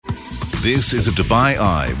This is a Dubai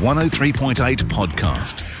Eye 103.8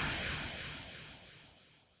 podcast.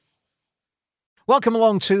 Welcome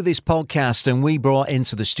along to this podcast, and we brought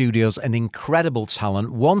into the studios an incredible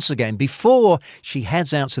talent once again before she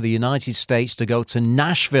heads out to the United States to go to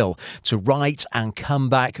Nashville to write and come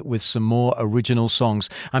back with some more original songs.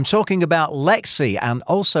 I'm talking about Lexie, and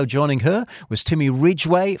also joining her was Timmy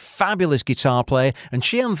Ridgway, fabulous guitar player, and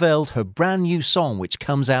she unveiled her brand new song which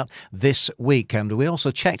comes out this week. And we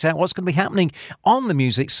also checked out what's going to be happening on the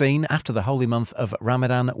music scene after the holy month of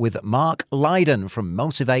Ramadan with Mark Lydon from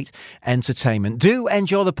Motivate Entertainment. Do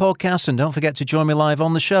enjoy the podcast, and don't forget to join me live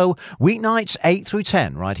on the show weeknights 8 through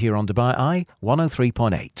 10 right here on Dubai Eye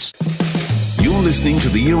 103.8. You're listening to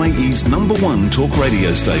the UAE's #1 talk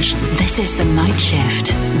radio station. This is The Night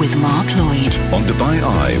Shift with Mark Lloyd On Dubai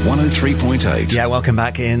Eye 103.8. Yeah, welcome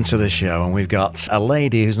back into the show, and we've got a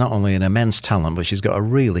lady who's not only an immense talent, but she's got a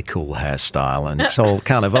really cool hairstyle, and it's all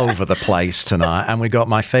kind of over the place tonight. And we've got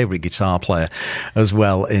my favourite guitar player as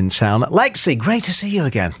well in town. Lexie, great to see you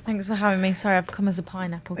again. Thanks for having me. Sorry, I've come as a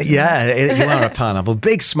pineapple tonight. Yeah, you are a pineapple.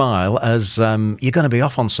 Big smile as you're going to be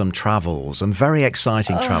off on some travels, and very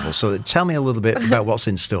exciting travels. So tell me a little bit about what's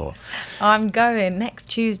in store. I'm going next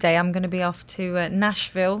Tuesday. I'm going to be off to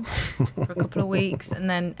Nashville for a couple of weeks, and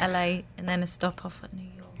then LA, and then a stop off at New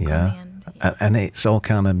York. Yeah, on the end. Yeah. And it's all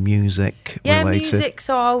kind of music related. Music.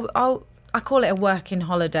 So I call it a working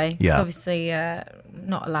holiday. Yeah. It's obviously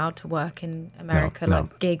not allowed to work in America, No.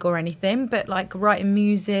 like gig or anything, but like writing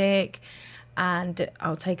music. And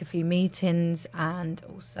I'll take a few meetings and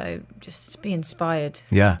also just be inspired.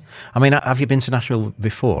 Yeah. I mean, have you been to Nashville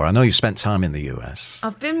before? I know you've spent time in the US.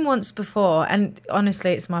 I've been once before, and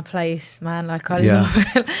honestly, it's my place, man. Like, I Yeah. love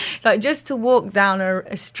it. Like, just to walk down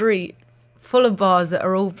a street full of bars that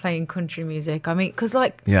are all playing country music. I mean, because,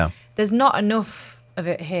 like, there's not enough of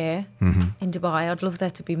it here in Dubai. I'd love there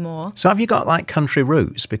to be more. So have you got like country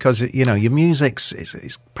roots? Because, you know, your music's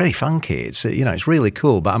it's pretty funky. It's, you know, it's really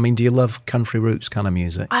cool. But I mean, do you love country roots kind of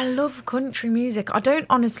music? I love country music. I don't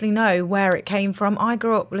honestly know where it came from. I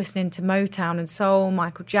grew up listening to Motown and soul,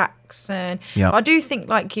 Michael Jackson. Yeah. I do think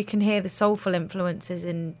like you can hear the soulful influences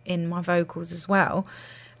in my vocals as well.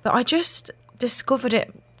 But I just discovered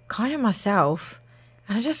it kind of myself,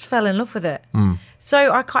 and I just fell in love with it.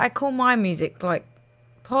 So I call my music like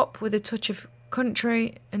pop with a touch of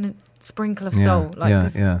country and a sprinkle of soul.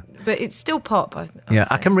 But it's still pop.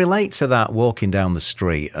 I can relate to that walking down the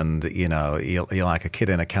street and, you know, you're like a kid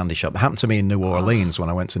in a candy shop. It happened to me in New Orleans when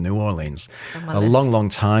I went to New Orleans a long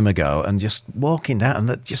time ago, and just walking down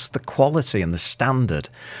and just the quality and the standard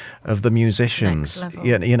of the musicians.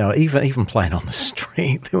 You know, even playing on the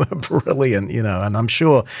street, they were brilliant, you know, and I'm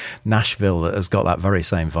sure Nashville has got that very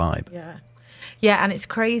same vibe. Yeah, and it's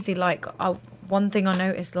crazy. Like, one thing I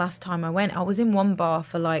noticed last time I went, I was in one bar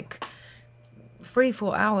for like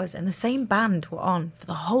 3-4 hours, and the same band were on for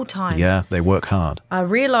the whole time. Yeah, they work hard. I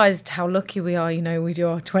realised how lucky we are. You know, we do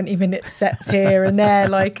our 20-minute sets here and there,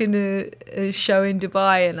 like in a show in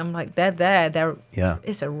Dubai, and I'm like, they're there.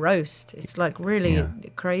 It's a roast. It's like really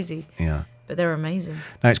crazy. Yeah. But they're amazing.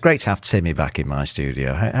 Now, it's great to have Timmy back in my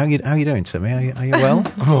studio. How you doing, Timmy? Are you well?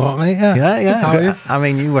 All right, mate, yeah. Yeah. How are you? I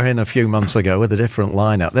mean, you were in a few months ago with a different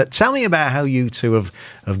lineup. Tell me about how you two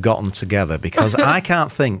have gotten together, because I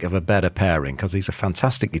can't think of a better pairing, because he's a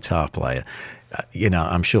fantastic guitar player. You know,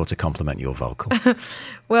 I'm sure to compliment your vocal.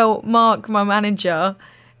 Well, Mark, my manager,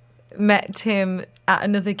 met him at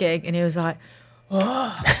another gig, and he was like,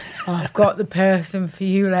 I've got the person for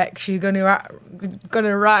you, Lex. You're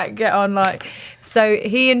gonna get on, like. So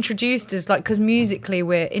he introduced us, like, because musically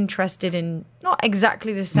we're interested in not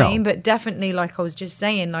exactly the same, but definitely, like I was just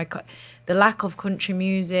saying, like the lack of country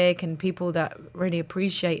music and people that really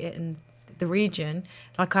appreciate it in the region.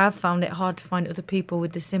 Like, I've found it hard to find other people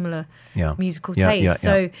with the similar musical taste.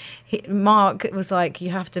 So Mark was like, you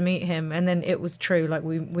have to meet him, and then it was true. Like,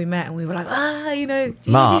 we met and we were like, you know,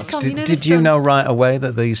 Mark, did you know right away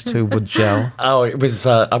that these two would gel? Oh, it was.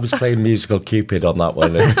 I was playing musical Cupid on that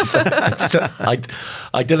one.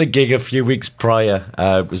 I did a gig a few weeks prior.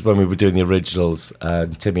 It was when we were doing the originals,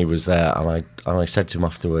 and Timmy was there, and I said to him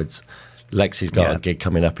afterwards, Lexie's got a gig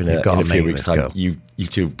coming up in a few weeks' time. You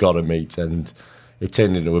two have got to meet, and it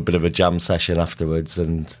turned into a bit of a jam session afterwards,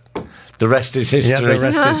 and the rest is history. Yeah, the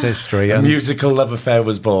rest is history. A musical love affair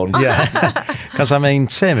was born. Yeah, because I mean,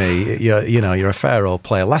 Timmy, you're a fair old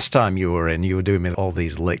player. Last time you were doing all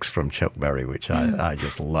these licks from Chuck Berry, which I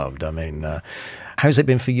just loved. I mean, how's it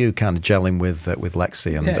been for you, kind of gelling with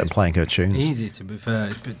Lexie and playing her tunes? Easy, to be fair.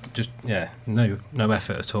 It's been just no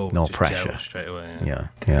effort at all. No just pressure. gel straight away. Yeah.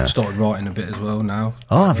 I started writing a bit as well now.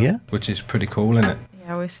 Oh, have you? Which is pretty cool, isn't it? Yeah,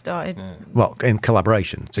 how we started. Well, in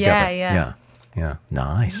collaboration together. Yeah.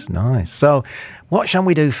 Nice. So, what shall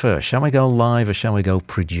we do first? Shall we go live or shall we go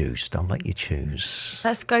produced? I'll let you choose.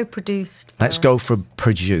 Let's go produced. Let's go for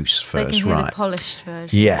produce They first, can hear right? the polished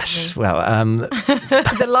version. Yes. Well,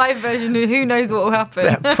 The live version, who knows what will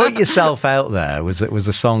happen. Put Yourself Out There was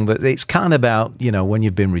a song that it's kind of about, when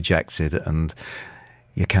you've been rejected and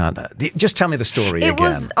you can't. Just tell me the story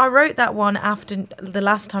again. I wrote that one after the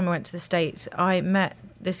last time I went to the States. I met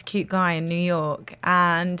this cute guy in New York,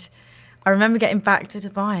 and I remember getting back to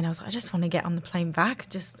Dubai, and I was like, I just want to get on the plane back,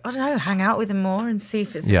 I don't know, hang out with him more and see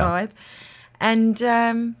if it's a vibe. And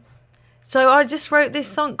so I just wrote this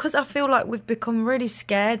song because I feel like we've become really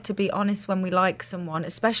scared to be honest when we like someone,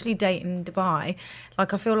 especially dating in Dubai.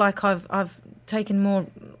 Like, I feel like I've taken more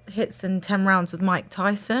hits than 10 rounds with Mike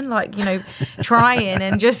Tyson, trying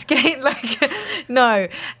and just getting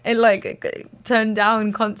turned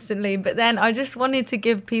down constantly. But then I just wanted to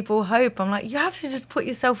give people hope. I'm like, you have to just put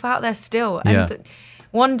yourself out there still. And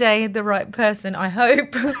one day the right person, I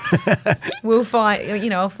hope, will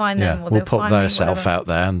find, I'll find them. Or we'll they'll put find themselves me, out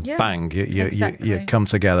there and bang, you exactly. come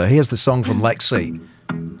together. Here's the song from Lexie.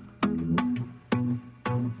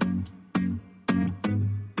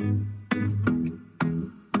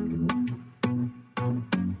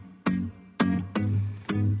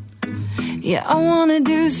 Yeah, I wanna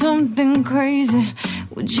do something crazy.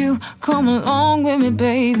 Would you come along with me,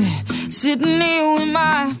 baby? Sitting here with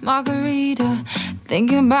my margarita,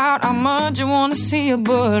 thinking about how much I wanna see you,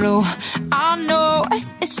 but I know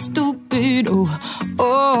it's stupid,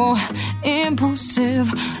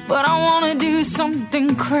 impulsive, but I wanna do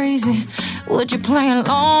something crazy. Would you play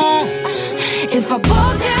along? If I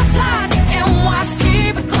booked that flight to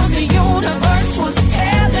NYC because the universe was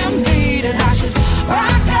telling me that I should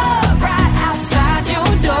rock up right outside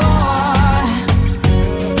your door.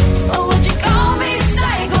 Or would you call me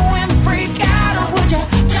psycho and freak out? Or would you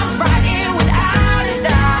jump right in without a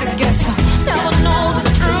doubt? I guess I'll never know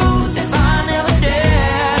the truth if I never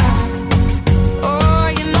dare. Oh,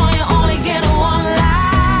 you know you only get one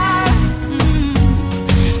life.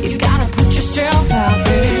 You gotta put yourself out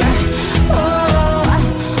there.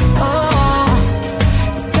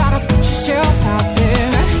 Gotta put yourself out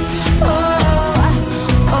there.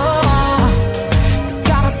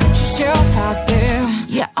 Gotta put yourself out there.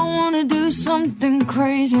 Yeah, I wanna do something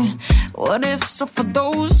crazy. What if, so for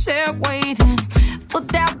those here waiting for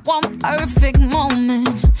that one perfect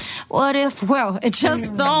moment, what if, well, it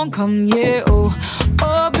just don't come,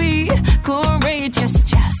 or be courageous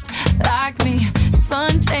just like me,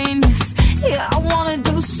 spontaneous. Yeah, I wanna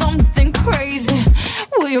do something crazy.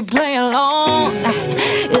 Will you play along?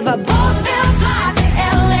 If I bought them fly to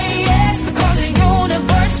LAX because the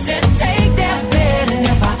universe said take that bed, and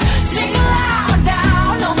if I sing loud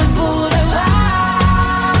down on the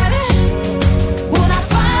boulevard, would I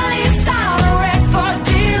finally sign a record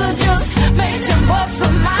deal or just make $10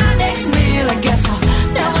 for my next meal? I guess I'll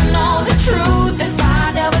never know the truth if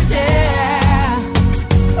I never dare.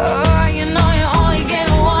 Oh, you know you only get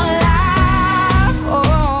one life.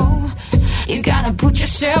 Oh, you gotta put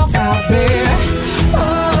yourself out there.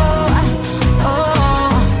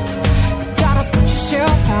 Gotta put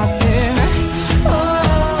yourself out there.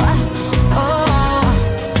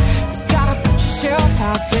 Gotta put yourself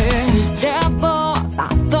out there. Take that ball, I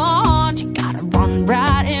thought you gotta run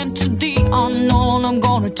right into the unknown. I'm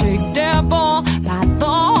gonna take that ball, I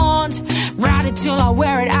thought, ride it till I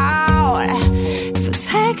wear it out. If I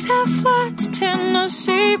take that flight to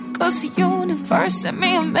Tennessee because the universe sent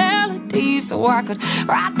me a melody so I could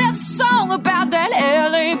write that song about that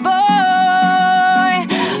LA boy.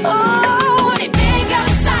 Oh, would he think I'm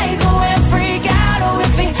psycho and freak out, or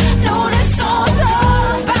if he know this song's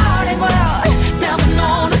all about it? Well, never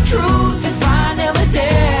know the truth if I never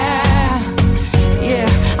dare. Yeah,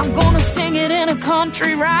 I'm gonna sing it in a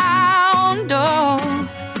country round. Oh,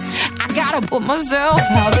 I gotta put myself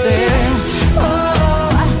out there.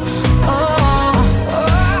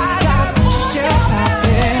 Gotta put yourself out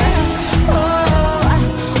there.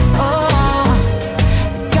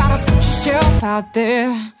 Gotta put yourself out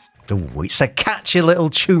there. Oh, it's a catchy little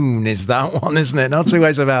tune, is that one, isn't it? Not two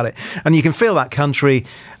ways about it. And you can feel that country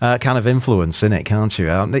kind of influence in it, can't you?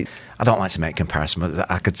 I don't like to make comparison, but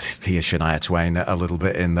I could hear Shania Twain a little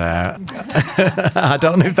bit in there. I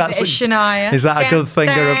don't know if that's Shania. Is that a good thing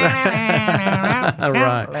or a bad?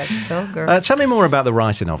 Right. Let's go, girl. Tell me more about the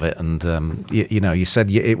writing of it. And you said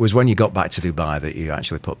it was when you got back to Dubai that you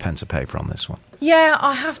actually put pen to paper on this one. Yeah,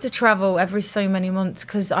 I have to travel every so many months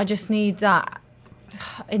because I just need that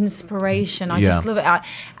inspiration. I just love it.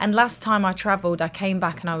 And last time I travelled, I came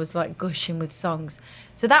back and I was like gushing with songs.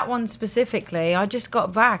 So that one specifically, I just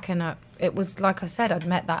got back and it was like I said, I'd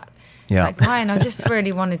met that guy and I just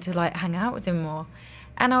really wanted to like hang out with him more.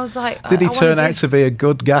 And I was like, did he turn out to be a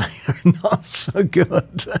good guy or not so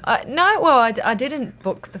good? No, well, I didn't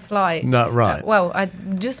book the flight. No, right. Well, I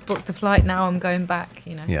just booked the flight. Now I'm going back,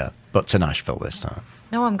 you know. Yeah, but to Nashville this time.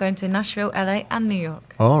 No, I'm going to Nashville, LA and New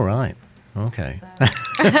York. All right. Okay. So,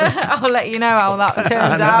 I'll let you know how that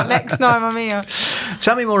turns out next time I'm here.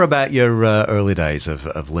 Tell me more about your early days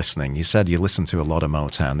of listening. You said you listened to a lot of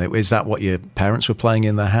Motown. Is that what your parents were playing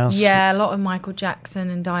in the house? Yeah, a lot of Michael Jackson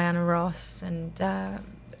and Diana Ross and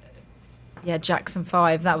Jackson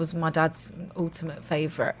 5. That was my dad's ultimate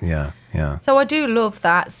favourite. Yeah. So I do love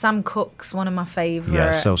that. Sam Cooke's one of my favourites.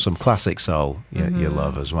 Yeah, so some classic soul you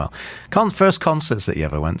love as well. First concerts that you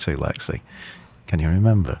ever went to, Lexie? Can you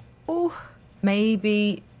remember? Oh,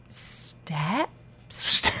 maybe Steps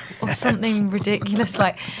or something ridiculous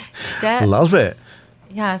like Steps. Love it.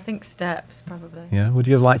 Yeah, I think Steps probably. Yeah, would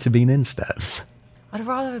you have liked to have been in Steps? I'd have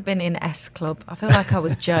rather have been in S Club. I feel like I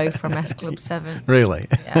was Joe from S Club 7. Really?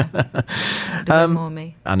 Yeah. Would have been more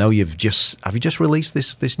me. I know have you just released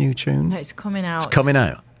this new tune? No, it's coming out. It's coming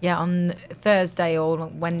out? Yeah, on Thursday or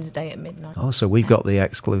Wednesday at midnight. Oh, so we've got the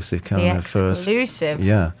exclusive first. Exclusive.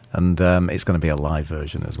 Yeah, and it's going to be a live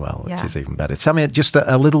version as well, which is even better. Tell me just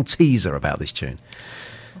a little teaser about this tune.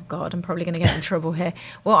 Oh God, I'm probably going to get in trouble here.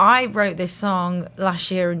 Well, I wrote this song last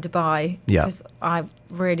year in Dubai because I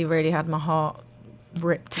really, really had my heart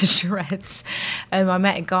ripped to shreds. I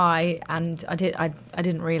met a guy and I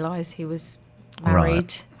didn't realise he was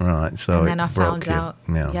married. Right. So and then I found out.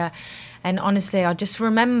 Yeah. And honestly, I just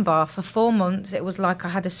remember for 4 months, it was like I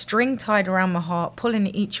had a string tied around my heart, pulling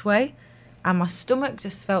it each way, and my stomach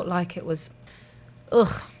just felt like it was, It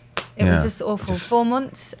was just awful. 4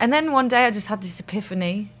 months. And then one day I just had this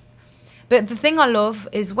epiphany. But the thing I love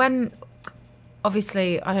is when,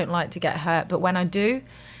 obviously, I don't like to get hurt, but when I do,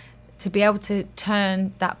 to be able to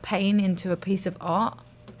turn that pain into a piece of art,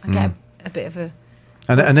 I get a bit of a...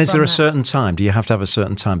 And is there a certain time? Do you have to have a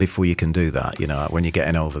certain time before you can do that, when you're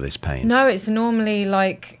getting over this pain? No, it's normally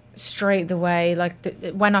like straight away. Like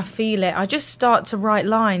when I feel it, I just start to write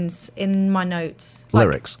lines in my notes.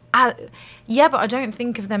 Lyrics? Yeah, but I don't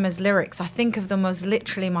think of them as lyrics. I think of them as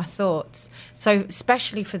literally my thoughts. So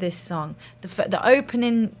especially for this song, the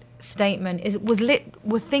opening statement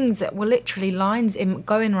were things that were literally lines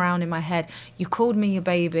going around in my head. You called me your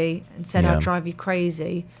baby and said I'd drive you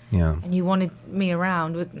crazy. Yeah. And you wanted me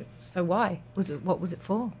around. So why? What was it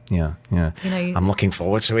for? Yeah. I'm looking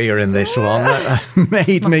forward to hearing this one. That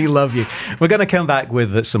made me love you. We're going to come back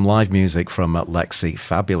with some live music from Lexie,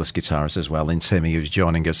 fabulous guitarist as well, in Timmy, who's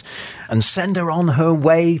joining us, and send her on her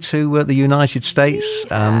way to the United States.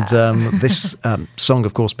 Yeah. And this song,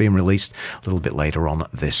 of course, being released a little bit later on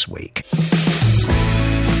this week.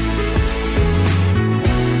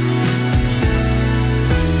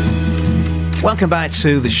 Welcome back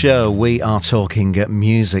to the show. We are talking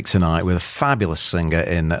music tonight with a fabulous singer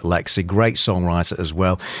in Lexie, great songwriter as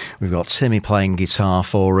well. We've got Timmy playing guitar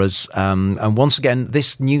for us. And once again,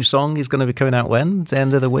 this new song is going to be coming out when? The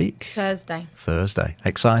end of the week? Thursday.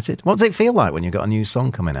 Excited? What does it feel like when you've got a new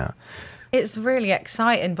song coming out? It's really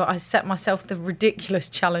exciting, but I set myself the ridiculous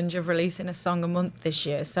challenge of releasing a song a month this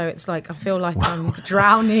year. So it's like I feel like I'm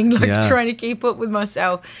drowning, trying to keep up with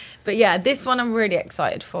myself. But yeah, this one I'm really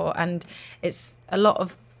excited for, and it's a lot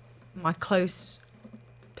of my close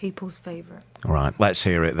people's favourite. All right, let's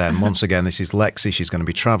hear it then. Once again, this is Lexie. She's going to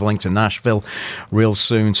be travelling to Nashville real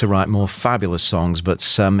soon to write more fabulous songs. But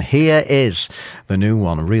here is the new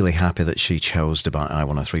one. I'm really happy that she chose Dubai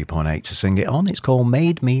I-103.8 to sing it on. It's called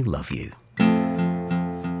Made Me Love You.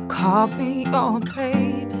 Called me your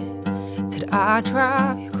baby, said I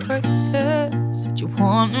drive you crazy, said you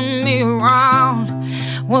wanted me around.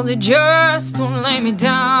 Was it just to lay me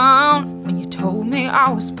down when you told me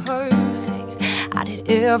I was perfect? I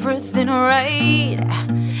did everything right.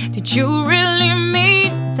 Did you really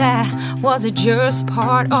mean that? Was it just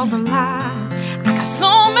part of the lie? I got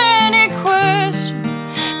so many questions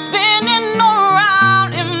spinning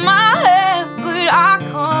around in my head, but I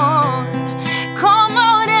can't come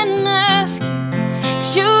out and ask you,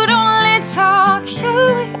 'cause you'd only talk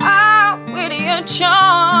you out with your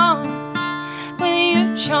charms,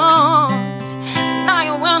 Now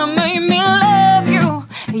you wanna make me love you.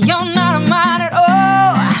 You're not mine at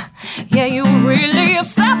all. Yeah, you really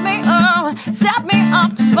set me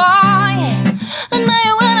up to fall. And now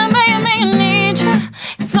you wanna make me need you.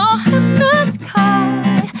 So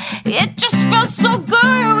hypnotized. It just feels so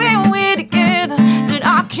good when we're together that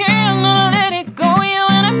I can't let it go.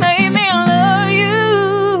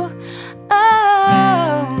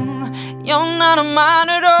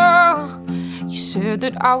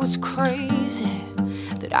 that I was crazy,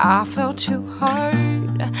 that I felt too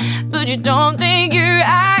hurt. But you don't think your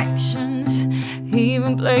actions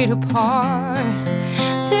even played a part.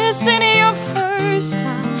 This ain't your first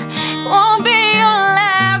time, won't be your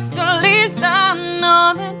last. At least I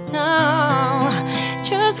know that now.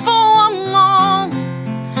 Just for one moment,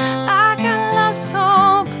 I got lost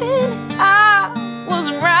hoping I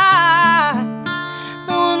wasn't right.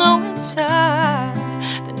 No one knows inside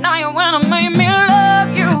that now you're when I made me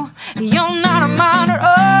love you. You're not a mine at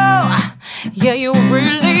all. Yeah, you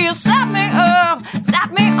really set me up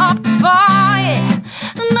to fight.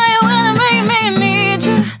 Now you're when I made me need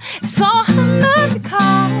you. It's so hard not to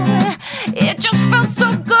call. It just felt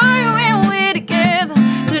so good when we're together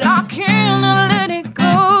that I can't let it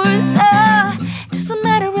go. Doesn't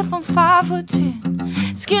matter if I'm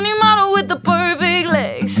 5'10", skinny model with the perfect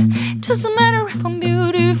legs. Doesn't matter if I'm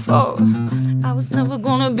beautiful, I was never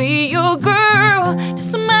gonna be your girl.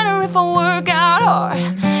 Doesn't matter if I work out hard,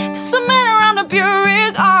 doesn't matter I'm the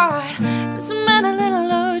purest art. Doesn't matter that I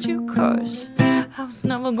loved you, cause I was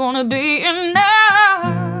never gonna be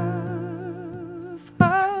enough.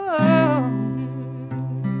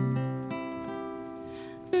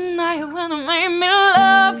 Now you wanna make me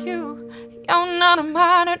love you. You're not a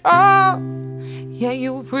mine at all. Yeah,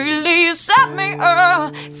 you really set me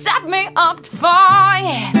up to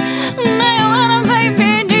fight. Now you wanna make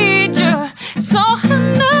me need you. So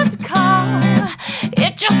hard not to call.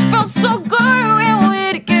 It just felt so good when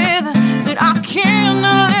we're together that I can't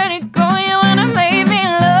let it go. You wanna make me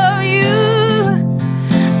love you.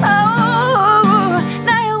 Oh,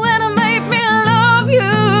 now you wanna make me love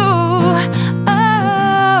you.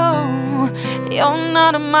 Oh, you're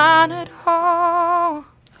not a mine at all.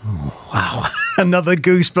 Wow. Another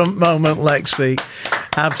goosebump moment, Lexie.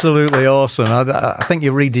 Absolutely awesome. I think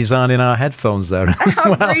you're redesigning our headphones there. I've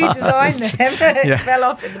redesigned them. It fell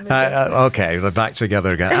off in the middle. Okay, they're back together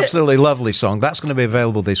again. Absolutely lovely song. That's going to be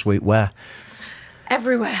available this week. Where?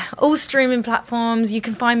 Everywhere. All streaming platforms. You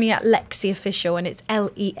can find me at Lexie Official, and it's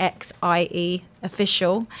Lexie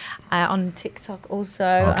Official. On TikTok also.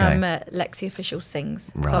 Okay. Lexie Official Sings.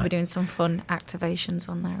 Right. So I'll be doing some fun activations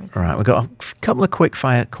on there as well. Right, we've got a couple of quick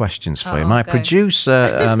fire questions for you. My go. producer,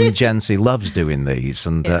 Jency, loves doing these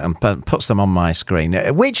and puts them on my screen.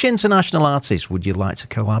 Which international artist would you like to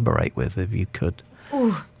collaborate with if you could?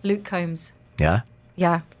 Ooh, Luke Combs. Yeah?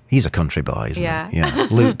 Yeah. He's a country boy, isn't Yeah. he? Yeah.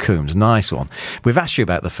 Luke Combs, nice one. We've asked you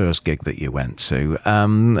about the first gig that you went to.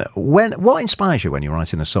 What inspires you when you're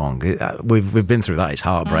writing a song? We've been through that. It's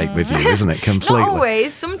heartbreak with you, isn't it? Completely. Not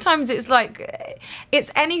always. Sometimes it's like,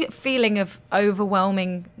 it's any feeling of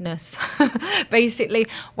overwhelmingness. Basically,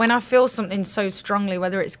 when I feel something so strongly,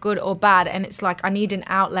 whether it's good or bad, and it's like I need an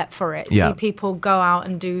outlet for it. Yeah. See people go out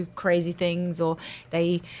and do crazy things, or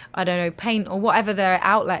they, I don't know, paint, or whatever their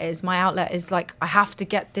outlet is. My outlet is like, I have to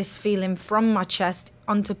get this feeling from my chest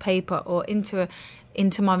onto paper or into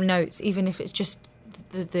my notes, even if it's just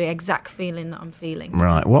the exact feeling that I'm feeling.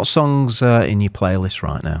 Right. What songs are in your playlist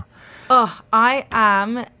right now? Oh,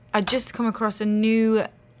 I just come across a new,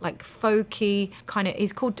 like, folky kind of,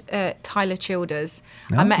 he's called Tyler Childers.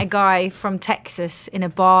 Oh. I met a guy from Texas in a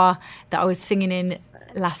bar that I was singing in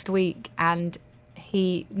last week, and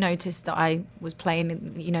he noticed that I was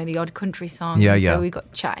playing, the odd country song. Yeah, and yeah. So we got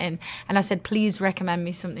chatting, and I said, please recommend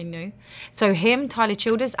me something new. So him, Tyler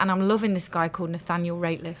Childers, and I'm loving this guy called Nathaniel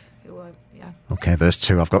Rateliff. Okay, there's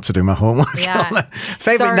two. I've got to do my homework. Yeah. On.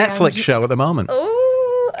 Favourite Netflix show at the moment?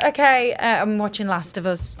 Oh, okay. I'm watching Last of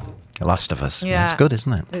Us. Last of Us. Yeah. It's good,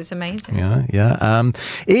 isn't it? It's amazing. Yeah.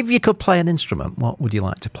 If you could play an instrument, what would you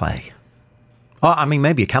like to play? Oh, I mean,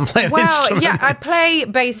 maybe you can play an instrument. Yeah, I play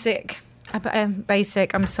basic.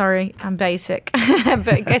 I'm sorry, I'm basic.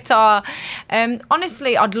 But guitar.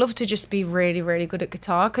 Honestly, I'd love to just be really, really good at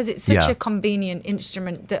guitar, because it's such a convenient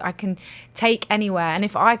instrument that I can take anywhere. And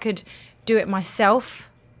if I could do it myself,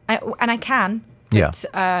 and I can, but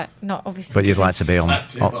not obviously. But you'd like to be on.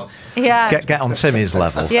 Get on Timmy's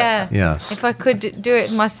level. Yeah. Yeah. If I could do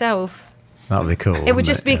it myself. That would be cool. It would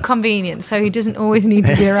just be convenient, so he doesn't always need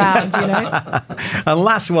to be around, And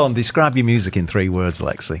last one, describe your music in 3 words,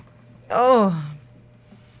 Lexie. Oh,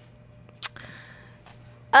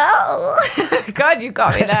 God, you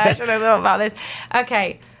got me there. I should have thought about this.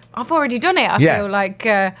 Okay, I've already done it. I feel like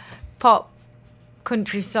pop,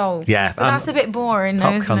 country, soul. Yeah. But that's a bit boring, though,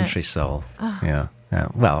 Pop, isn't country, it? soul. Yeah.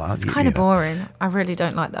 Well, It's kind of boring. I really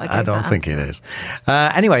don't like that. I don't think it is.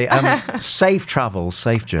 Anyway, safe travels,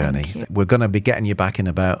 safe journey. We're going to be getting you back in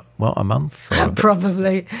about, a month?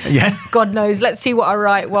 Probably. Yeah. God knows. Let's see what I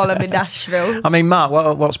write while I'm in Nashville. I mean, Mark,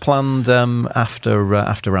 what's planned after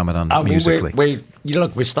Ramadan musically?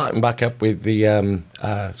 We're starting back up with the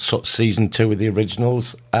sort of season 2 of the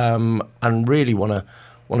originals, and really want to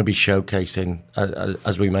be showcasing,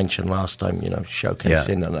 as we mentioned last time,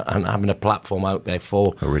 showcasing and having a platform out there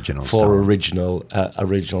for original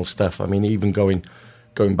stuff. I mean, even going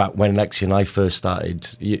back when Lexie and I first started,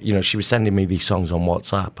 she was sending me these songs on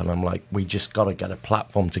WhatsApp, and I'm like, we just got to get a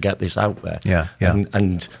platform to get this out there,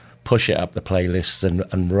 and push it up the playlists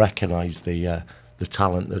and recognise the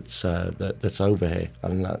talent that's over here,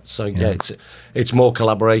 and it's more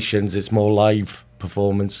collaborations, it's more live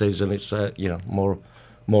performances, and it's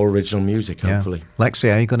more original music, hopefully.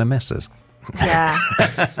 Lexie, are you going to miss us? Yeah.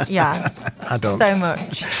 I don't. So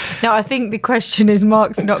much. No, I think the question is,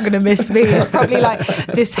 Mark's not going to miss me. It's probably like,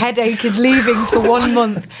 this headache is leaving for 1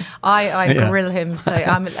 month. I grill him, so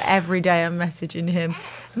every day I'm messaging him.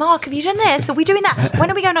 Mark, have you done this? Are we doing that? When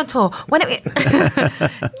are we going on tour? When are we?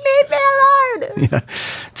 Leave me alone. Yeah.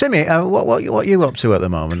 Timmy, what are you up to at the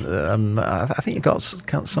moment? I think you've got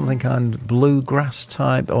something kind of bluegrass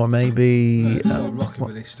type, or maybe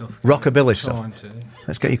rockabilly stuff. Rockabilly stuff.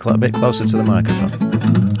 Let's get you a bit closer to the microphone.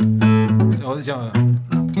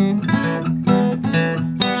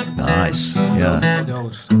 Nice. Yeah.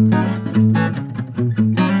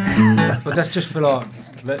 But that's just for like.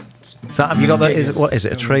 So have you got that? What is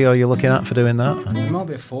it? A trio you're looking at for doing that? It might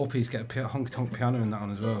be a 4-piece. Get a honky-tonk piano and that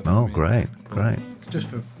on as well. Oh, great. Just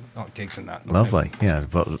for like gigs and that. Lovely. Yeah,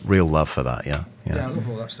 but real love for that. Yeah. Yeah, I love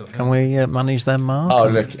all that stuff. Can we manage them, Mark? Oh,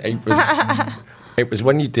 look, it was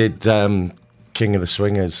when you did King of the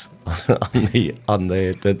Swingers on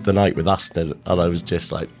the night with Aston, and I was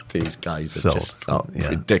just like, these guys are just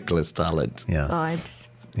ridiculous talent. Yeah. Vibes.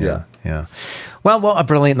 Yeah. Well, what a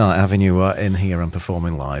brilliant night having you in here and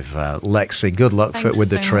performing live. Lexie, good luck with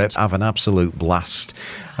the trip. Have an absolute blast.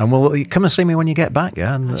 And we'll come and see me when you get back,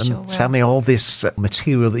 and tell me all this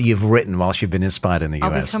material that you've written whilst you've been inspired in the US.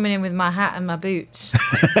 I'll be coming in with my hat and my boots.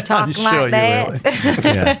 Talking sure like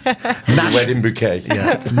that. Wedding bouquet.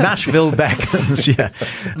 Yeah. Nashville beckons. Yeah.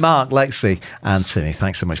 Mark, Lexie, and Timmy,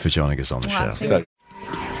 thanks so much for joining us on the show.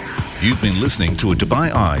 You've been listening to a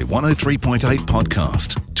Dubai Eye 103.8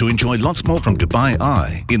 podcast. To enjoy lots more from Dubai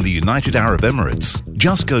Eye in the United Arab Emirates,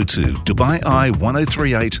 just go to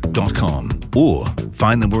DubaiEye1038.com or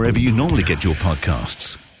find them wherever you normally get your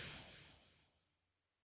podcasts.